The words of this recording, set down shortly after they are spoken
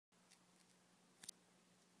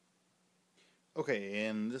Okay,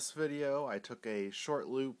 in this video I took a short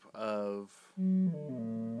loop of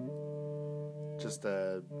just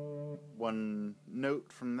one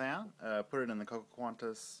note from that, put it in the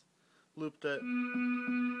Cocoquantus, looped it,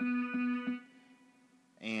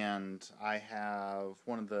 and I have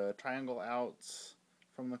one of the triangle outs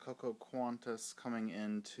from the Cocoquantus coming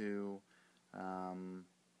into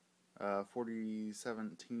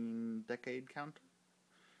 4017 decade counter.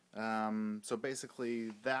 So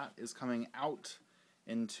basically that is coming out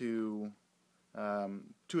into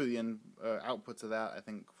two of the outputs of that, I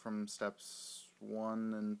think from steps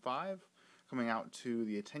 1 and 5, coming out to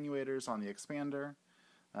the attenuators on the expander,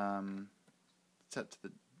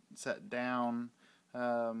 set down,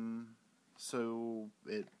 so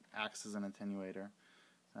it acts as an attenuator.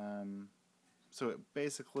 So it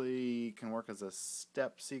basically can work as a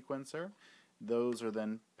step sequencer. Those are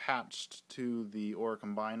then patched to the OR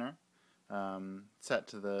combiner, set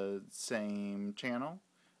to the same channel,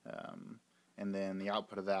 and then the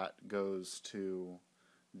output of that goes to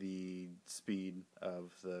the speed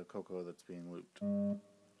of the Coco that's being looped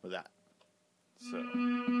with that. So